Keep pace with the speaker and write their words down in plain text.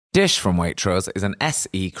Dish from Waitrose is an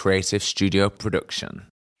SE Creative Studio production.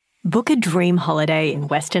 Book a dream holiday in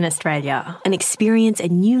Western Australia and experience a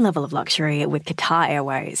new level of luxury with Qatar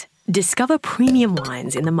Airways. Discover premium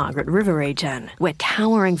wines in the Margaret River region, where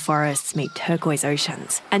towering forests meet turquoise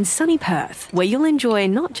oceans, and sunny Perth, where you'll enjoy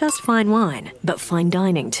not just fine wine, but fine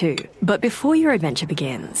dining too. But before your adventure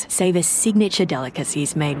begins, savour signature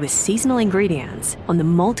delicacies made with seasonal ingredients on the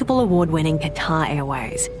multiple award-winning Qatar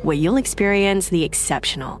Airways, where you'll experience the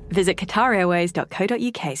exceptional. Visit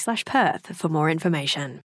qatarairways.co.uk/Perth for more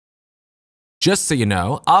information. Just so you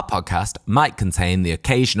know, our podcast might contain the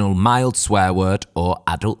occasional mild swear word or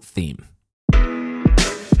adult theme.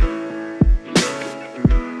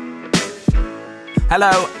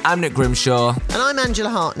 Hello, I'm Nick Grimshaw. And I'm Angela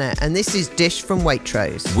Hartnett, and this is Dish from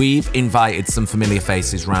Waitrose. We've invited some familiar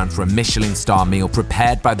faces round for a Michelin star meal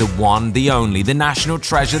prepared by the one, the only, the national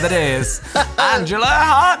treasure that is Angela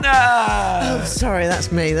Hartnett. Oh, sorry,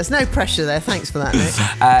 that's me. There's no pressure there. Thanks for that,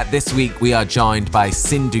 Nick. This week we are joined by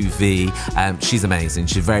Sindhu Vee. She's amazing.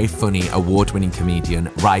 She's a very funny, award-winning comedian,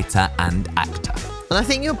 writer and actor. And I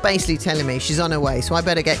think you're basically telling me she's on her way, so I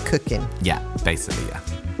better get cooking. Yeah, basically, yeah.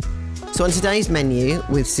 So on today's menu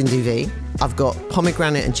with Sindhu Vee, I've got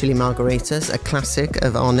pomegranate and chili margaritas, a classic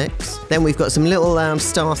of Onyx. Then we've got some little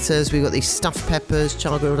starters. We've got these stuffed peppers,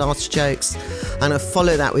 char-grilled artichokes, and I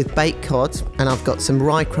follow that with baked cod. And I've got some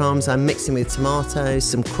rye crumbs I'm mixing with tomatoes,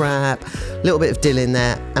 some crab, a little bit of dill in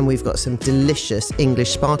there, and we've got some delicious English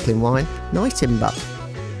sparkling wine, Nightimber.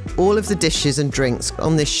 All of the dishes and drinks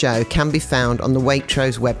on this show can be found on the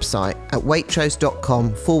Waitrose website at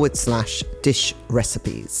waitrose.com/dish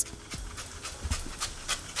recipes.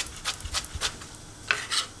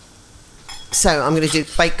 So I'm going to do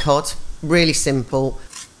baked cod, really simple.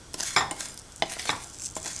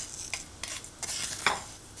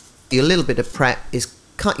 A little bit of prep is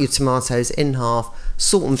cut your tomatoes in half,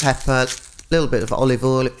 salt and pepper, a little bit of olive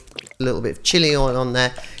oil, a little bit of chili oil on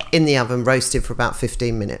there, in the oven, roasted for about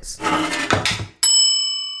 15 minutes.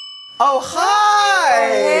 Oh, hi!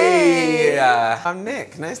 Hey! I'm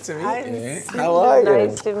Nick. Nice to meet Hi, you. Cindy. How are you?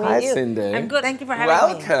 Nice to meet Hi, you. Cindy. I'm good. Thank you for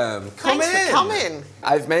having me. Welcome. Come Thanks in. for coming.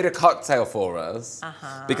 I've made a cocktail for us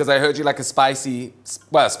because I heard you like a spicy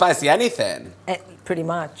anything. Pretty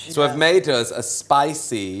much. So I've made us a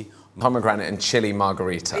spicy pomegranate and chili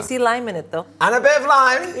margarita. I see lime in it though. And a bit of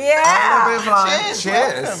lime. Yeah. And a bit of lime. Cheers.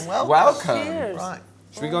 Cheers. Welcome. Cheers. Right.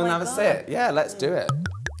 Should we go and my have a God. sit? Yeah, let's do it.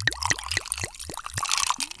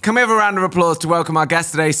 Can we have a round of applause to welcome our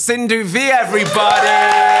guest today, Sindhu Vee, everybody!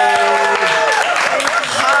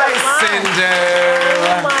 Hi,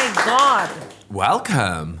 Oh my God. Sindhu!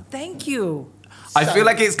 Welcome. Thank you. I feel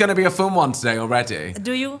like it's going to be a fun one today already.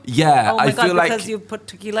 Do you? Yeah, Oh my I God, feel like... because you put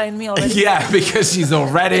tequila in me already? Yeah, because she's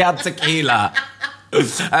already had tequila.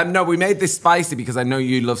 No, we made this spicy because I know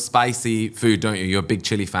you love spicy food, don't you? You're a big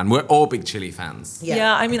chili fan. We're all big chili fans.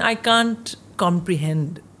 Yeah, I mean, I can't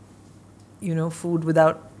comprehend, food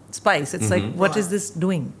without spice. It's like, what is this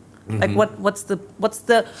doing? Like, what's the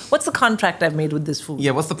contract I've made with this food?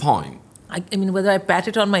 Yeah, what's the point? I mean, whether I pat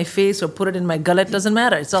it on my face or put it in my gullet doesn't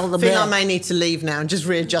matter. It's all the I think blend. I may need to leave now and just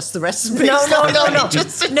readjust the recipe. No.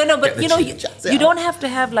 Just- No, but the you chili don't have to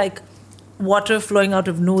have like water flowing out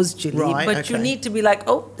of nose chili, Right, but you okay. need to be like,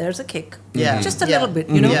 oh, there's a kick. Yeah. Just a Yeah. little bit,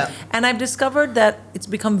 Yeah. And I've discovered that it's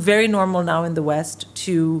become very normal now in the West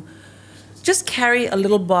to just carry a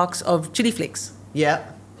little box of chili flakes. Yeah.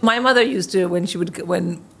 My mother used to, when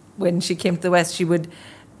she came to the West, she would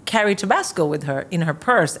carry Tabasco with her in her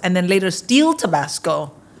purse and then later steal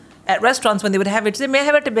Tabasco at restaurants when they would have it. She'd say, may I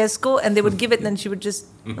have a Tabasco? And they would give it and then she would just,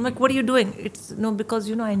 I'm like, what are you doing? It's, no,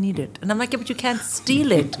 because I need it. And I'm like, yeah, but you can't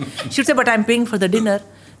steal it. She would say, but I'm paying for the dinner.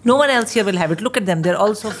 No one else here will have it. Look at them. They're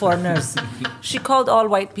also foreigners. She called all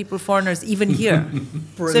white people foreigners, even here.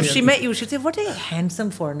 So if she met you, she'd say, what a handsome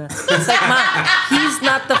foreigner. It's like, Ma, he's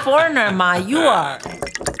not the foreigner, Ma. You are.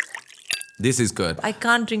 This is good. I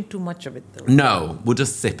can't drink too much of it, though. No, we'll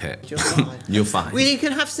just sip it. You're fine. You're fine. Well, you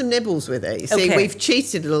can have some nibbles with it. You see, Okay. we've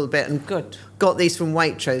cheated a little bit and Good. got these from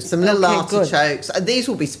Waitrose. Some little Okay, good. artichokes. These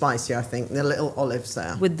will be spicy, I think. The little olives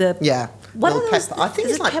there. With the... Yeah. What little are those- pepper. I think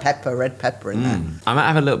is it's it like pep- red pepper in there. I might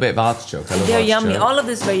have a little bit of artichoke. I love They're artichoke. yummy. All of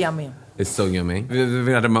this is very yummy. It's so yummy.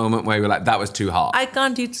 We had a moment where we were like, that was too hot. I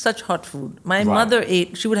can't eat such hot food. My mother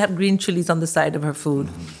she would have green chilies on the side of her food.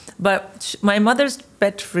 But my mother's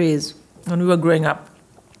pet phrase when we were growing up,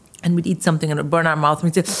 and we'd eat something and it would burn our mouth,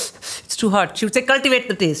 and we'd say, it's too hot. She would say, cultivate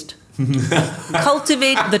the taste.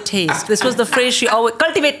 Cultivate the taste. This was the phrase she always,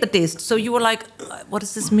 cultivate the taste. So you were like, what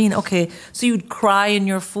does this mean? Okay. So you'd cry in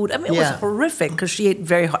your food. I mean, it was Yeah. horrific because she ate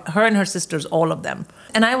very hot. Her and her sisters, all of them.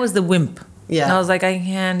 And I was the wimp. Yeah. And I was like, I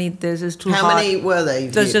can't eat this. It's too hot. How many were they?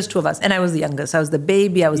 There's just two of us. And I was the youngest. I was the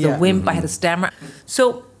baby. I was the wimp. I had a stammer.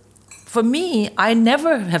 So for me, I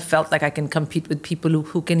never have felt like I can compete with people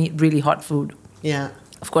who can eat really hot food. Yeah.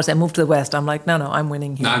 Of course, I moved to the West. I'm like, no, I'm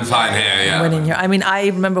winning here. No, I'm fine here, yeah. I'm winning here. I mean, I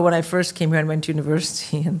remember when I first came here and went to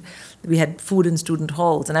university, and we had food in student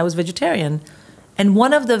halls, and I was vegetarian. And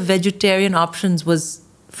one of the vegetarian options was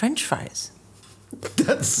French fries.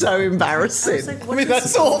 That's so embarrassing. I was like, what is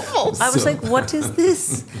that's awful. I was like, what is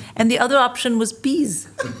this? And the other option was peas.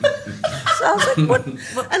 So I was like, what? And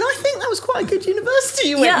I think that was quite a good university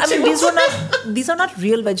you went to. I mean, these are not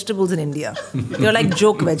real vegetables in India. They're like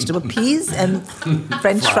joke vegetable, peas and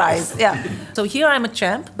French fries. Yeah. So here I'm a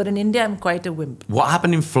champ, but in India I'm quite a wimp. What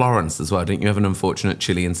happened in Florence as well? Didn't you have an unfortunate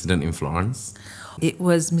chili incident in Florence? It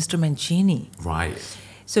was Mr. Mancini. Right.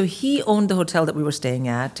 So he owned the hotel that we were staying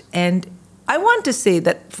at, and I want to say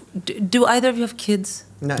that, do either of you have kids?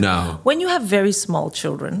 No. When you have very small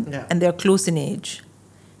children, and they're close in age,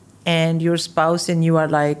 and your spouse and you are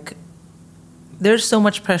like, there's so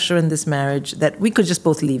much pressure in this marriage that we could just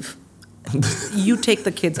both leave. You take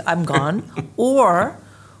the kids, I'm gone. Or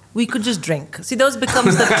we could just drink. See, those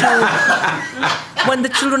becomes the two, when the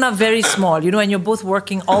children are very small, and you're both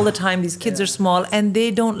working all the time, these kids are small, and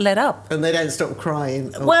they don't let up. And they don't stop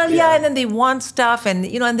crying. Well, and then they want stuff, and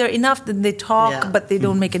and they're enough that they talk, but they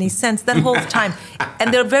don't make any sense that whole time.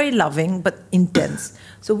 And they're very loving, but intense.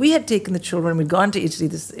 So we had taken the children, we'd gone to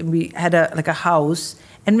Italy, we had a house,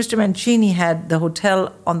 and Mr. Mancini had the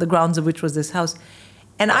hotel on the grounds of which was this house.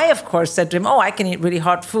 And I, of course, said to him, I can eat really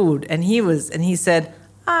hot food. And he said,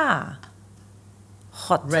 hot.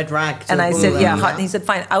 Red rag. And I said, hot. And he said,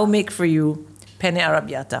 fine, I'll make for you penne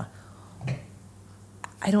arrabbiata.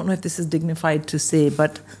 I don't know if this is dignified to say,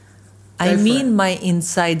 but my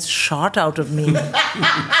insides shot out of me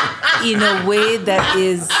in a way that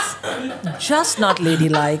is just not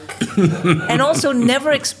ladylike and also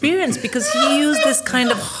never experienced, because he used this kind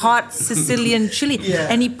of hot Sicilian chili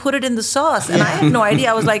and he put it in the sauce. And I had no idea.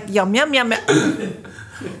 I was like, yum, yum, yum.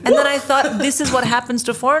 And then I thought, this is what happens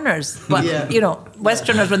to foreigners. But,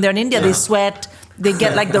 Westerners, when they're in India, they sweat, they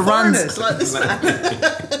get like the runs. Like this man.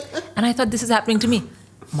 And I thought, this is happening to me.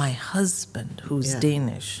 My husband, who's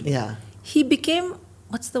Danish, he became,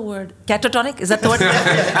 what's the word? Catatonic? Is that the word?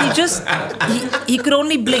 He could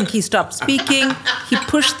only blink. He stopped speaking. He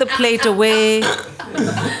pushed the plate away.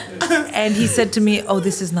 And he said to me,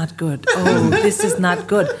 this is not good. This is not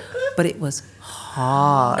good. But it was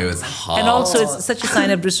hot. It was hot. And also, it's such a sign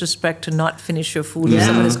of disrespect to not finish your food if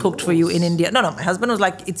someone has cooked for you in India. No, my husband was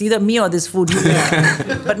like, it's either me or this food you make.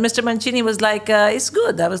 But Mr. Mancini was like, it's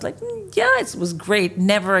good. I was like, it was great.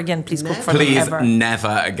 Never again, please cook for me ever. Please,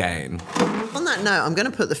 never again. On that note, I'm going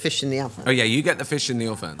to put the fish in the oven. Oh, yeah, you get the fish in the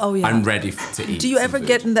oven. Oh, yeah. I'm ready to eat. Do you ever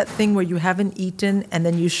get in that thing where you haven't eaten and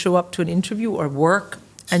then you show up to an interview or work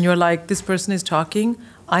and you're like, this person is talking,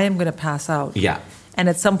 I am going to pass out. Yeah. And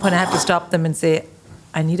at some point I have to stop them and say,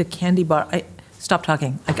 I need a candy bar. Stop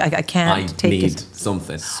talking. I can't take it. I need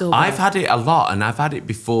something. So I've had it a lot, and I've had it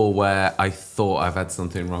before where I thought I've had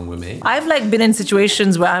something wrong with me. I've been in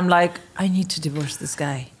situations where I'm like, I need to divorce this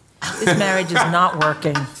guy. This marriage is not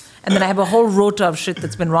working. And then I have a whole rota of shit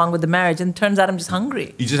that's been wrong with the marriage, and it turns out I'm just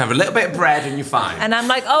hungry. You just have a little bit of bread and you're fine. And I'm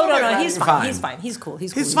like, no, he's fine. He's fine. He's cool.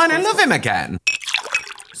 He's fine. I love him again.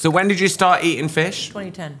 So when did you start eating fish?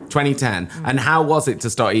 2010. 2010. And how was it to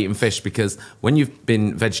start eating fish? Because when you've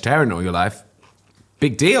been vegetarian all your life,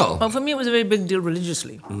 big deal. Well, for me, it was a very big deal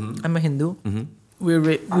religiously. Mm-hmm. I'm a Hindu. Mm-hmm.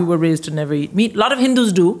 We were raised to never eat meat. A lot of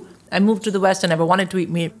Hindus do. I moved to the West and never wanted to eat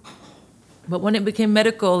meat. But when it became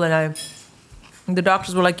medical and the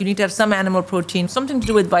doctors were like, you need to have some animal protein, something to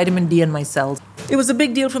do with vitamin D in my cells. It was a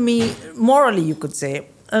big deal for me, morally, you could say.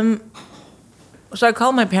 So I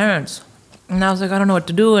called my parents. And I was like, I don't know what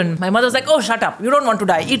to do. And my mother was like, shut up. You don't want to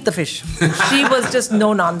die. Eat the fish. She was just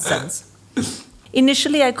no nonsense.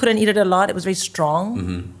 Initially, I couldn't eat it a lot. It was very strong.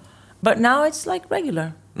 Mm-hmm. But now it's like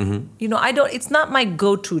regular. Mm-hmm. It's not my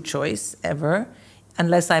go-to choice ever,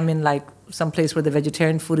 unless I'm in like some place where the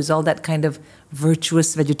vegetarian food is all that kind of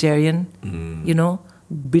virtuous vegetarian,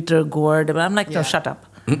 bitter gourd. But I'm like, no, shut up.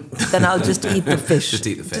 Then I'll just eat the fish. Just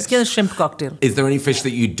eat the fish. Just get a shrimp cocktail. Is there any fish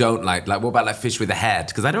that you don't like? Like, what about like fish with a head?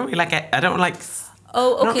 Because I don't really like it. I don't like.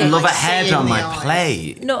 Oh, okay. I don't love a head on my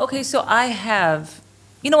plate. No, okay. So I have.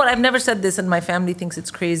 You know what? I've never said this, and my family thinks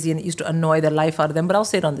it's crazy, and it used to annoy the life out of them. But I'll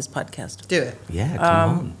say it on this podcast. Do it. Yeah,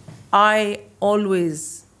 come on. I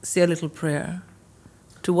always say a little prayer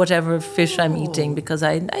to whatever fish I'm eating, because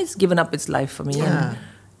it's given up its life for me, and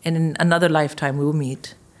in another lifetime we will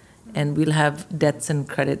meet. And we'll have debts and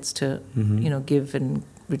credits to, give and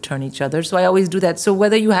return each other. So I always do that. So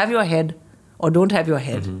whether you have your head or don't have your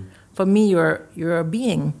head. For me, you're a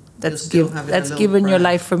being that's still having a that's little given your brain.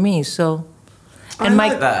 life for me. So, I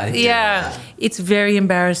like that idea. yeah, it's very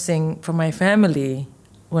embarrassing for my family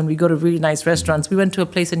when we go to really nice restaurants. We went to a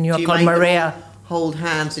place in New York Do you called make them Maria. all hold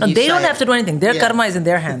hands and No, you they say don't it? have to do anything. Their Yeah. karma is in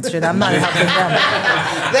their hands. Shit, I'm not helping them.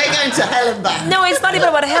 They're going to hell and back. No, it's not even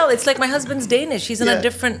about hell. It's like my husband's Danish. He's in Yeah. a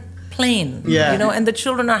different plane. Yeah. You know, and the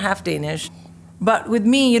children are half Danish. But with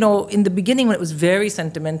me, you know, in the beginning when it was very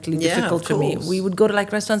sentimentally Yeah, difficult of for me, course. we would go to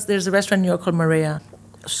like restaurants. There's a restaurant in New York called Maria,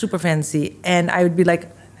 super fancy. And I would be like,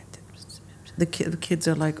 the kids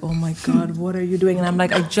are like, oh my God, what are you doing? And I'm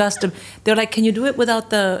like, they're like, can you do it without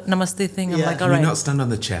the namaste thing? I'm Yeah. like, all Can right. you not stand on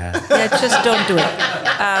the chair? Yeah, just don't do it.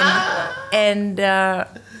 And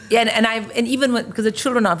even because the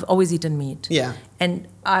children have always eaten meat. Yeah. And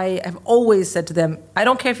I have always said to them, I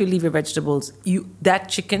don't care if you leave your vegetables. That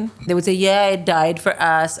chicken, they would say, yeah, it died for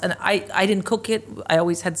us. And I didn't cook it. I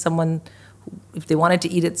always had someone, if they wanted to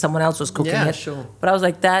eat it, someone else was cooking Yeah, it. sure. But I was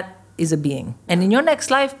like, that is a being. And in your next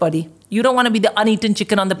life, buddy, you don't want to be the uneaten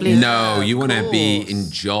chicken on the plate. No, you want to be course.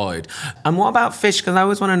 enjoyed. And what about fish? Because I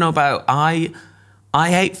always want to know about. I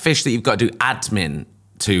hate fish that you've got to do admin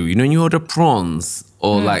to. You know, when you order prawns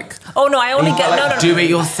or like. Oh no, I only get no. Do it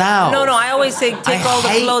yourself. No, I always say take I all the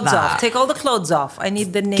hate clothes that. off. Take all the clothes off. I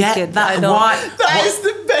need the naked. Get that. I don't. Why? That is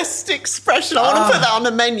the best expression. I want to put that on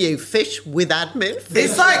the menu. Fish with admin. Fish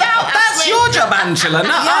It's like, without that's admin. your job, Angela,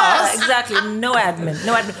 not Yeah, us. exactly. No admin.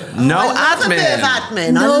 No admin. No I love admin. a bit of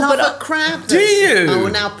admin. No, I love but a crab. Do you? I will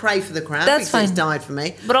now pray for the crab That's because it's fine. died for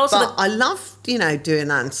me. But also I love, doing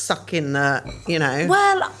that and sucking the,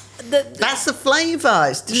 Well, That's the flavour.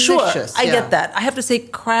 It's delicious. Sure, I get that. I have to say,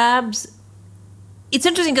 crabs. It's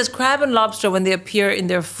interesting because crab and lobster, when they appear in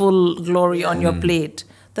their full glory on your plate,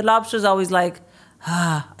 the lobster's always like,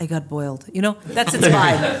 I got boiled. You know, that's its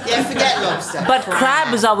vibe. Yeah, forget lobster. But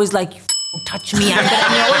crab is always like, you touch me, I'm gonna.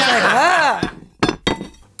 And you're always like,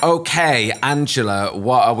 Okay, Angela,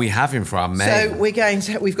 what are we having for our main?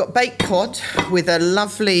 So we've got baked cod with a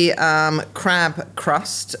lovely crab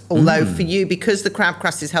crust. Although for you, because the crab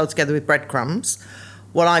crust is held together with breadcrumbs,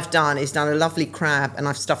 what I've done is done a lovely crab and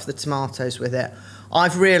I've stuffed the tomatoes with it.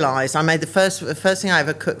 I've realised I made the first thing I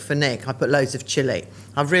ever cooked for Nick. I put loads of chilli.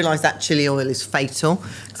 I've realised that chilli oil is fatal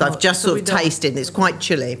because I've just so sort we of don't- tasted. It's quite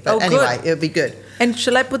chilly, but Oh, good. anyway, it'll be good. And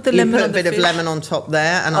shall I put the You lemon put a on bit the of fish? lemon on top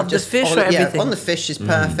there, and Of I've the just fish or everything? on the fish is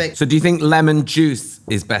perfect. So do you think lemon juice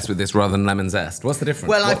is best with this rather than lemon zest? What's the difference?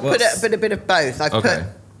 Well, I've put what's- a bit of both. I've Okay.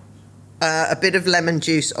 put a bit of lemon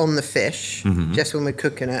juice on the fish, just when we're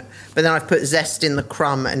cooking it. But then I've put zest in the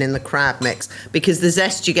crumb and in the crab mix. Because the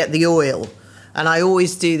zest, you get the oil. And I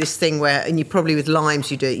always do this thing where, and you probably with limes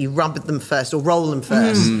you do it, you rub them first or roll them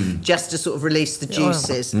first, just to sort of release the oil.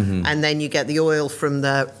 juices. And then you get the oil from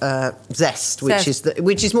the zest,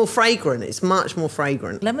 which is more fragrant. It's much more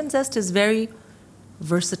fragrant. Lemon zest is very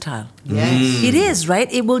versatile. Yes. It is, right?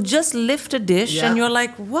 It will just lift a dish Yeah. and you're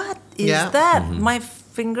like, what is Yeah. that? My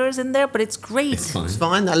finger's in there, but it's great. It's fine. It's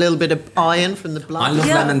fine. That little bit of iron from the blood. I love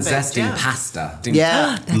Yeah. lemon Perfect, zest in yeah. pasta.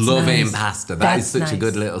 Yeah. That's Love it in nice. pasta. That is That's such a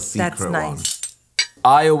good nice. little secret That's nice. one.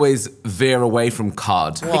 I always veer away from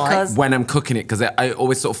cod Because- when I'm cooking it because it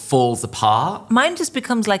always sort of falls apart. Mine just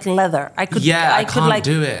becomes like leather. I could I could can't like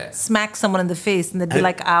do it. smack someone in the face and they'd be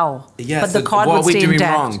like, ow. Yeah, but so the cod what would are we stay doing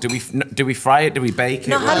intact. wrong? Do we fry it? Do we bake it?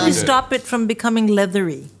 Now, What how do we you do? stop it from becoming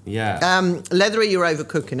leathery? Yeah. Leathery, you're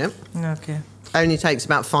overcooking it. Okay. Only takes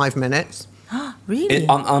about 5 minutes. Really? In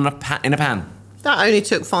a pan. That only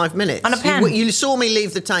took 5 minutes. On a pan? You saw me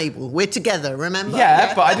leave the table. We're together, remember?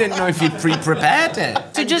 Yeah, but I didn't know if you'd pre-prepared it.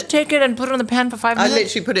 So just take it and put it on the pan for 5 I minutes?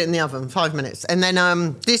 literally put it in the oven, 5 minutes. And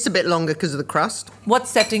then this a bit longer because of the crust. What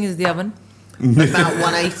setting is the oven? About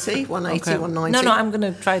 180, 180, Okay. 190. No, I'm going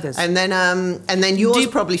to try this. And then yours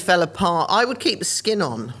probably fell apart. I would keep the skin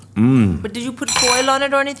on. But did you put foil on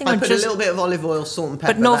it or anything? I or put just, a little bit of olive oil, salt and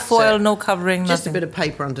pepper. but no that's foil, it. no covering, Just nothing. a bit of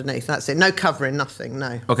paper underneath, that's it. No covering, nothing,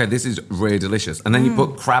 no. Okay, this is really delicious. And then you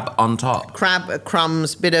put crab on top. Crab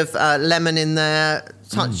crumbs, bit of lemon in there,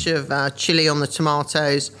 touch of chili on the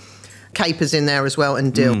tomatoes, capers in there as well,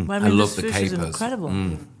 and dill. Well, I love this the fish is capers.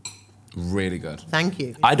 incredible. Really good. Thank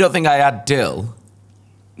you. I don't think I had dill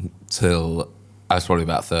till I was probably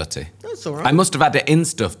about 30. That's all right. I must have had it in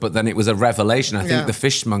stuff, but then it was a revelation. I Yeah. think the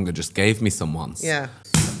fishmonger just gave me some once. Yeah.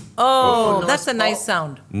 Oh, nice that's a nice pop.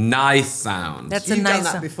 sound. Nice sound. That's You've a nice done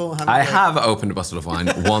that sound. before, haven't I you? have opened a bottle of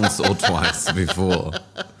wine once or twice before.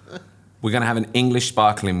 We're going to have an English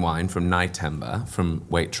sparkling wine from Nightember from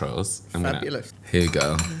Waitrose. Fabulous. Here you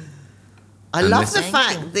go. I And love this- the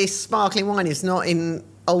fact this sparkling wine is not in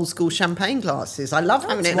old school champagne glasses. I love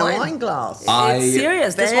having it in a wine glass. It's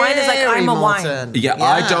serious. This wine is like, I'm a wine. modern. Yeah,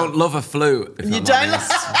 I don't love a flute. If You I'm don't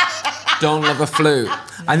honest. Don't love a flute.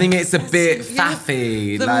 I think it's a bit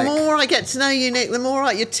faffy. The more I get to know you, Nick, the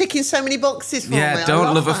more you're ticking so many boxes for me. yeah, I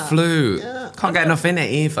don't love a that. flute. Yeah. Can't get enough in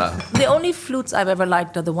it either. The only flutes I've ever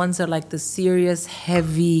liked are the ones that are like the serious,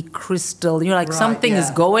 heavy crystal. You're like, Right, something is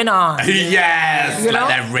yeah. going on. Yes, You like know?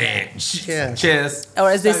 they're rich. Cheers. Cheers. Or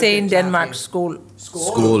as they So say in good to have Denmark, you. skål.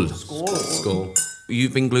 School.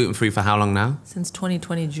 You've been gluten-free for how long now? Since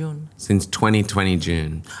 2020 June. Since 2020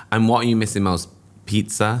 June. And what are you missing most?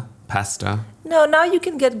 Pizza? Pasta? No, now you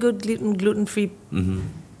can get good gluten-free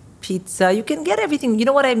pizza. You can get everything. You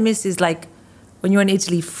know what I miss is like when you're in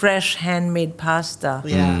Italy, fresh handmade pasta.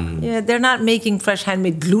 Yeah. Yeah, they're not making fresh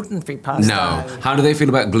handmade gluten-free pasta. No. How do they feel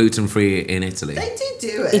about gluten-free in Italy? They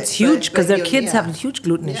do it. It's huge but because their you're- kids yeah. have huge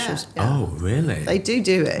gluten Yeah, issues. yeah. Oh, really? They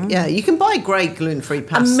do it. Yeah, you can buy great gluten-free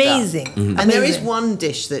pasta. Amazing. And there is Amazing. one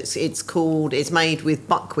dish it's made with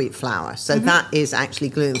buckwheat flour. So that is actually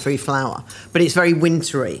gluten-free flour, but it's very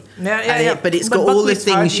wintry. Yeah, And yeah. but it's But got all the buckwheat's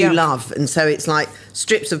hard, things you yeah. love, and so it's like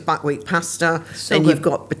strips of buckwheat pasta. So then good. you've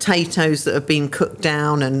got potatoes that have been cooked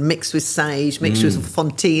down and mixed with sage, mixed with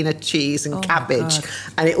fontina cheese and Oh my cabbage, God.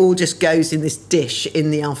 and it all just goes in this dish in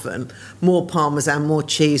the oven. More parmesan, more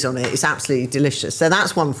cheese on it. It's absolutely delicious. So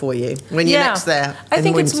that's one for you when you're next there. I in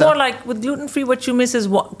think it's winter. more like with gluten free, what you miss is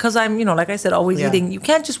what, because I'm, like I said, always Yeah. eating. You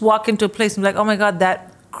can't just walk into a place and be like, oh my God,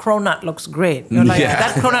 that cronut looks great. You're like, Yeah.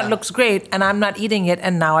 that cronut looks great, and I'm not eating it,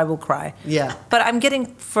 and now I will cry. Yeah. But I'm getting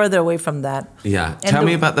further away from that. Yeah. And Tell the-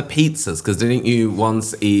 me about the pizzas, because didn't you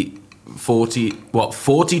once eat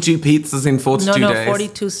 42 pizzas in 42 No, days?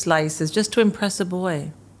 42 slices, just to impress a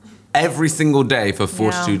boy. Every single day for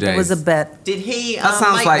 42 days. It was a bet. Did he? That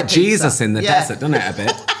sounds make like the pizza? Jesus in the Yeah. desert, doesn't it, a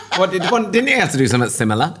bit? Didn't he have to do something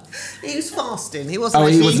similar? He was fasting. He wasn't. Oh,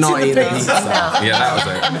 he actually was not eating the the pizza. pizza. Yeah, that was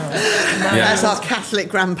it. That's our Catholic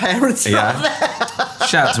grandparents. Yeah.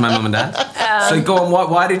 Shout out to my mum and dad. So go on,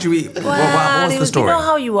 why did you eat? What was the story? You know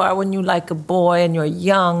how you are when you like a boy and you're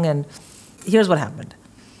young, and here's what happened.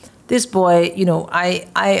 This boy,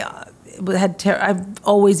 I've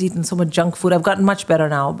always eaten so much junk food. I've gotten much better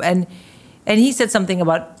now, and he said something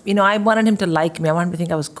about, I wanted him to like me. I wanted him to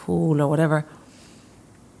think I was cool or whatever.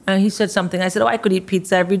 And he said something. I said, I could eat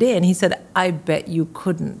pizza every day. And he said, I bet you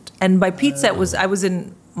couldn't. And by pizza, I was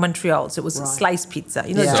in Montreal, so it was sliced pizza.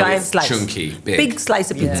 Yeah. The So giant it's slice. chunky, big. Slice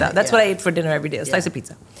of pizza. That's what I ate for dinner every day, a slice of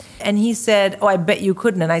pizza. And he said, I bet you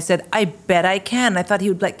couldn't. And I said, I bet I can. I thought he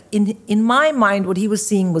would in my mind, what he was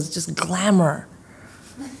seeing was just glamour.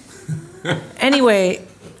 Anyway,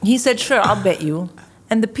 he said, sure, I'll bet you.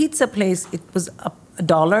 And the pizza place, it was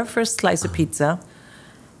 $1 for a slice of pizza.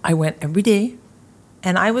 I went every day.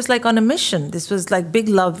 And I was like on a mission. This was like big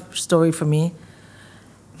love story for me.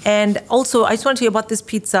 And also, I just want to tell you about this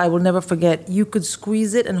pizza I will never forget. You could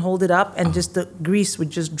squeeze it and hold it up, and just the grease would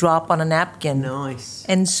just drop on a napkin. Nice.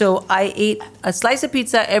 And so I ate a slice of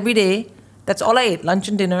pizza every day. That's all I ate, lunch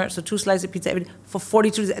and dinner. So 2 slices of pizza every day for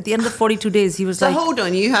 42 days. At the end of 42 days, he was So like, hold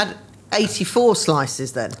on, you had 84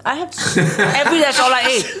 slices then. I had every day, that's all I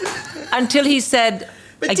ate. Until he said,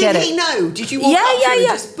 But I did get he it. know? Did you walk Yeah, up to yeah, him yeah.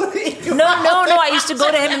 and just put it in your No, mouth? I used to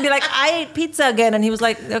go to him and be like, I ate pizza again. And he was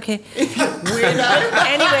like, okay. Weirdo.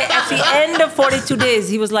 Anyway, at the end of 42 days,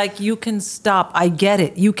 he was like, you can stop. I get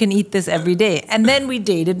it. You can eat this every day. And then we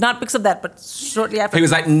dated, not because of that, but shortly after. He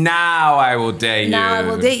was like, now I will date you. Now I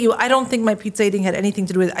will date you. I don't think my pizza eating had anything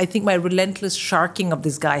to do with it. I think my relentless sharking of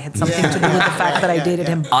this guy had something to do with the fact that I dated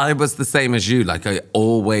him. I was the same as you. Like, I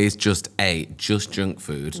always just ate just junk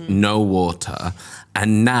food, no water.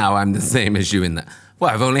 And now I'm the same as you in that. Well,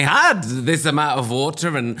 I've only had this amount of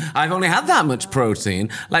water and I've only had that much protein.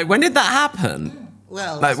 Like, when did that happen?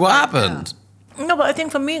 Well, Like, that's what right, happened? No, but I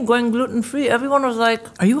think for me, going gluten-free, everyone was like,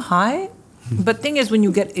 are you high? But thing is, when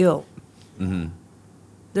you get ill,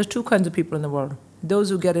 there's two kinds of people in the world. Those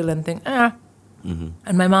who get ill and think, And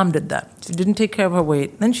my mom did that. She didn't take care of her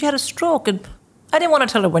weight. Then she had a stroke, and I didn't want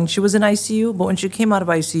to tell her when she was in ICU, but when she came out of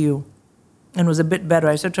ICU and was a bit better,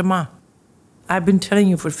 I said to her, Ma, I've been telling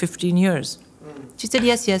you for 15 years. She said,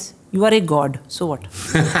 yes, you are a god, so what?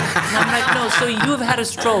 And I'm like, no, so you've had a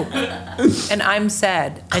stroke, and I'm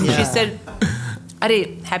sad. And she said, Are,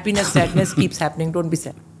 happiness, sadness keeps happening, don't be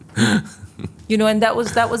sad. And that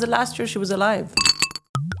was the last year she was alive.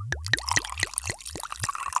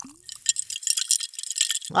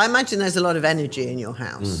 I imagine there's a lot of energy in your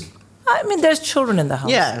house. I mean, there's children in the house.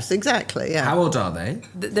 Yes, exactly. Yeah. How old are they?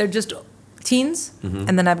 They're just teens,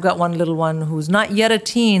 and then I've got one little one who's not yet a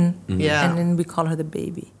teen, Yeah. and then we call her the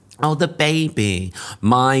baby. Oh, the baby.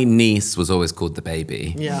 My niece was always called the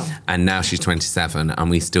baby. Yeah. And now she's 27 and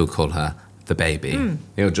we still call her the baby.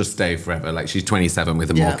 It'll just stay forever. Like she's 27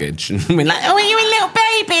 with a mortgage. And we're like, oh, are you a little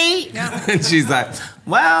baby? Yeah. And she's like,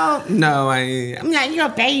 well, no, I'm not your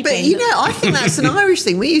baby. But you know, I think that's an Irish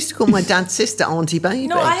thing. We used to call my dad's sister Auntie Baby.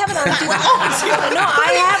 No, I have an auntie. No,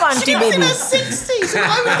 I have auntie She was baby. in her 60s and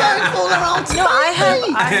I would go and call her Auntie No,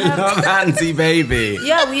 Baby. I love Auntie Baby.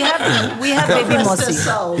 Yeah, we have baby Rest her Mossy.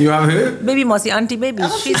 soul. You have who? Baby Mossy, auntie baby.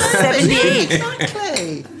 Auntie She's Baby, 78.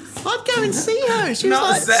 Exactly. I'd go and see her. And she was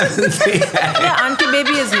Not like, 70. Yeah, auntie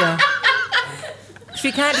baby is here.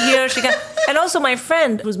 She can't hear. She can't. And also, my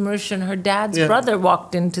friend who's Mauritian, her dad's brother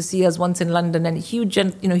walked in to see us once in London, and huge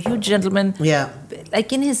gentleman,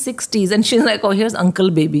 like in his 60s, and she's like, "Oh, here's Uncle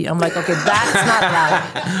Baby." I'm like, "Okay, that's not loud."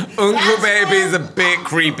 Uncle Baby is a bit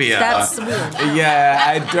creepier. That's weird. Yeah,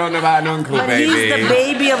 I don't know about an Uncle But Baby. he's the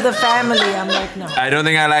baby of the family. I'm like, no. I don't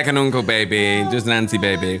think I like an Uncle Baby, just an Auntie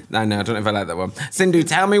Baby. I know, I don't know if I like that one. Sindhu,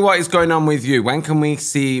 tell me what is going on with you. When can we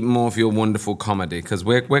see more of your wonderful comedy? Because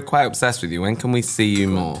we're quite obsessed with you. When can we see you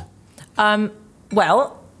more?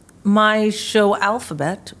 Well, my show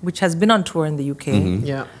Alphabet, which has been on tour in the UK,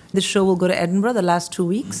 this show will go to Edinburgh the last 2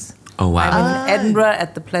 weeks. Oh, wow. I'm in Edinburgh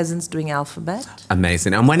at the Pleasance doing Alphabet.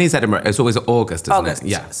 Amazing. And when is Edinburgh? It's always August, isn't August. it?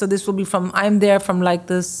 Yeah. So this will be I'm there from like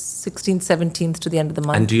the 16th, 17th to the end of the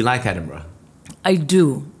month. And do you like Edinburgh? I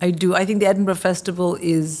do. I think the Edinburgh Festival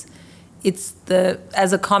as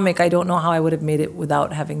a comic, I don't know how I would have made it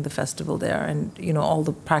without having the festival there and, all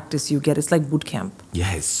the practice you get. It's like boot camp.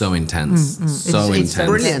 Yeah, it's so intense. So it's intense.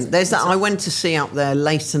 brilliant. There's that I went to see up there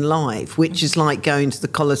Late and Live, which is like going to the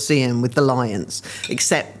Colosseum with the lions,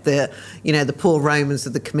 except the poor Romans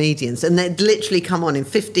are the comedians, and they'd literally come on in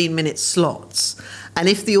 15-minute slots. And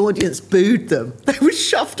if the audience booed them, they were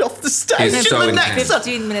shoved off the stage. It's so in the intense. next-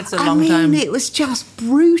 15 minutes is a long time. It was just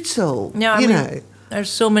brutal. Yeah, you know. There's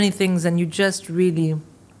so many things, and you just really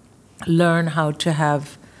learn how to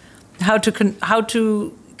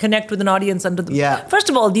connect with an audience under the. Yeah. First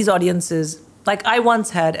of all, these audiences, like I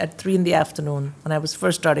once had at 3 p.m. when I was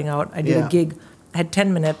first starting out, I did a gig. I had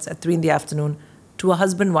 10 minutes at 3 p.m. to a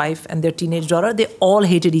husband, wife, and their teenage daughter. They all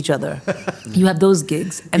hated each other. You have those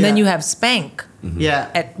gigs, and then you have Spank.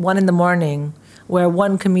 At 1 a.m. where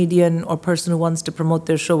one comedian or person who wants to promote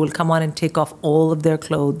their show will come on and take off all of their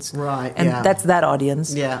clothes. Right, and that's that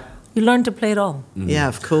audience. Yeah. You learn to play it all. Yeah,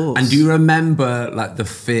 of course. And do you remember like the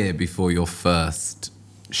fear before your first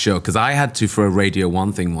show? Because I had to, for a Radio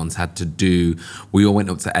 1 thing once, we all went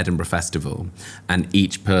up to Edinburgh Festival and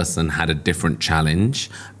each person had a different challenge,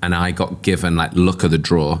 and I got given like luck of the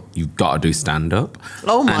draw, you've got to do stand-up.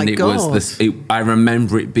 Oh my and it God. was I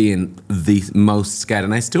remember it being the most scared,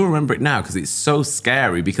 and I still remember it now because it's so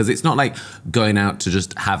scary, because it's not like going out to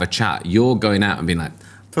just have a chat. You're going out and being like,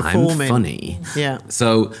 Performing. I'm funny. Yeah.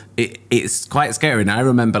 So it's quite scary. And I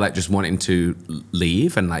remember like just wanting to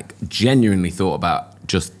leave and like genuinely thought about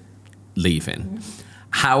just leaving.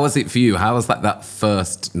 How was it for you? How was like that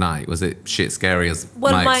first night? Was it shit scary as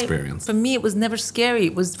my experience? For me, it was never scary.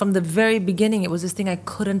 It was from the very beginning. It was this thing I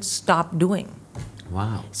couldn't stop doing.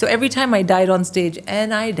 Wow. So every time I died on stage,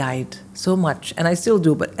 and I died so much, and I still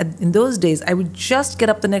do, but in those days, I would just get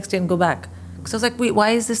up the next day and go back. Because I was like, wait,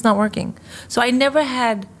 why is this not working? So I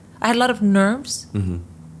had a lot of nerves,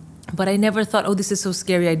 but I never thought, oh, this is so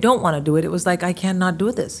scary, I don't want to do it. It was like, I cannot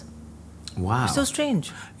do this. Wow. So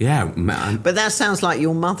strange. Yeah, man. But that sounds like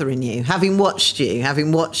your mother in you. Having watched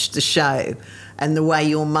the show, and the way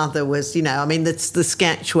your mother was, that's the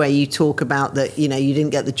sketch where you talk about that, you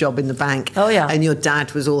didn't get the job in the bank. Oh, yeah. And your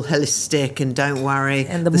dad was all holistic and don't worry.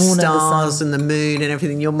 And the moon and the stars sun. and the moon and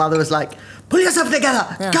everything. Your mother was like, pull yourself together.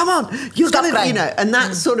 Yeah. Come on. You're Stop going crying. to, and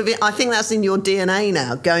that's sort of it. I think that's in your DNA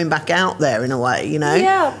now, going back out there in a way,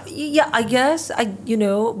 Yeah, I guess.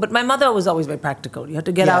 But my mother was always very practical. You had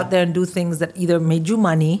to get out there and do things that either made you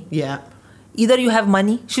money. Yeah. Either you have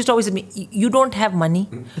money. She used to always say to me, you don't have money.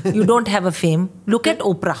 You don't have a fame. Look at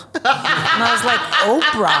Oprah. And I was like,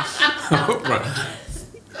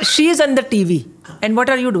 Oprah? She is on the TV. And what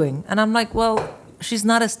are you doing? And I'm like, well, she's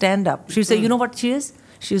not a stand-up. She'd say, you know what she is?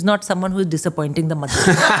 She's not someone who's disappointing the mother.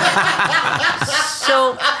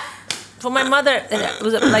 So for my mother,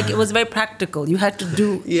 it was very practical. You had to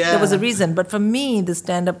do. Yeah. There was a reason, but for me, the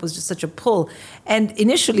stand-up was just such a pull. And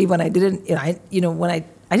initially, when I didn't, I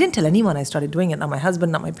didn't tell anyone I started doing it. Not my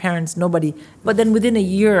husband, not my parents, nobody. But then within a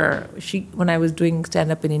year, when I was doing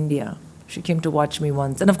stand-up in India, she came to watch me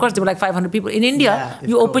once. And of course, there were like 500 people. In India,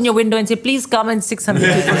 you open your window and say, please come, and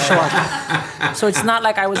 600 people show up. So it's not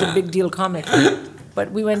like I was a big deal comic.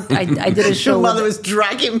 But we went, I did a show. Your mother was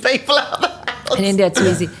dragging people out of the house. In India, it's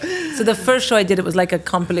easy. So the first show I did, it was like a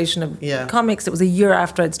compilation of comics. It was a year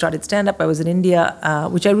after I'd started stand-up. I was in India,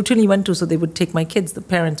 which I routinely went to, so they would take my kids. The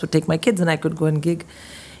parents would take my kids, and I could go and gig.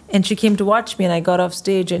 And she came to watch me, and I got off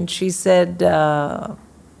stage, and she said,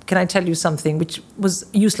 can I tell you something? Which was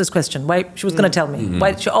a useless question. Why? She was going to tell me.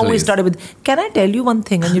 Why? She always started with, can I tell you one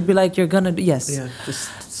thing? And you'd be like, you're going to do, yes. Yeah,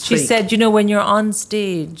 just She speak. said, when you're on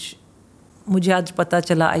stage, mujhe aaj pata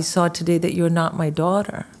chala, I saw today that you're not my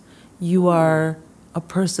daughter. You are a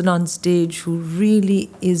person on stage who really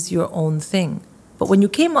is your own thing. But when you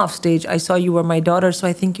came off stage, I saw you were my daughter, so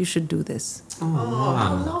I think you should do this. Oh,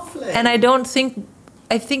 how lovely. And I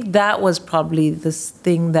think that was probably this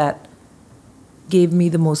thing that gave me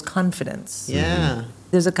the most confidence. Yeah.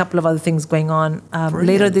 There's a couple of other things going on.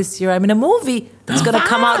 Later this year, I'm in a movie that's going to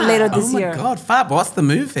come out later this year. Oh my God, fab. What's the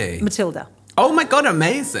movie? Matilda. Oh my God,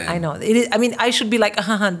 amazing. I know. It is, I should be like,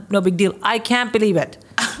 no big deal. I can't believe it.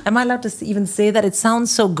 Am I allowed to even say that? It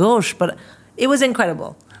sounds so gauche, but it was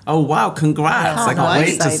incredible. Oh wow, congrats. I can't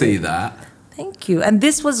wait to see that. Thank you. And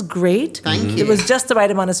this was great. Thank you. It was just the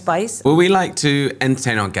right amount of spice. Well, we like to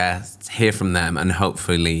entertain our guests, hear from them, and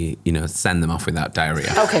hopefully, send them off without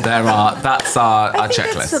diarrhea. Okay. That's our I think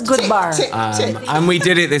checklist. that's a good bar. And we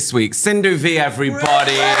did it this week. Sindhu Vee,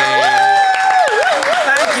 everybody.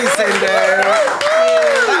 Thank you, Sindhu.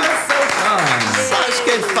 That was so fun. Such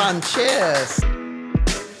good fun. Cheers.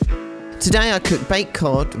 Today I cooked baked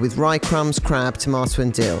cod with rye crumbs, crab, tomato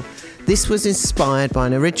and dill. This was inspired by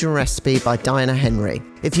an original recipe by Diana Henry.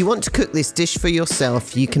 If you want to cook this dish for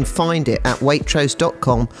yourself, you can find it at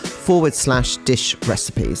waitrose.com/dish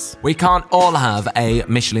recipes. We can't all have a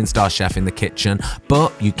Michelin star chef in the kitchen,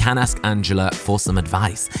 but you can ask Angela for some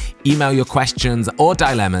advice. Email your questions or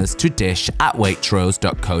dilemmas to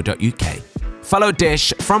dish@waitrose.co.uk. Follow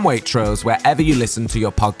Dish from Waitrose wherever you listen to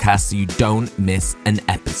your podcast so you don't miss an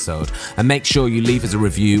episode. And make sure you leave us a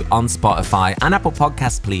review on Spotify and Apple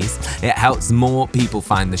Podcasts, please. It helps more people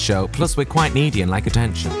find the show. Plus, we're quite needy and like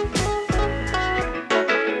attention.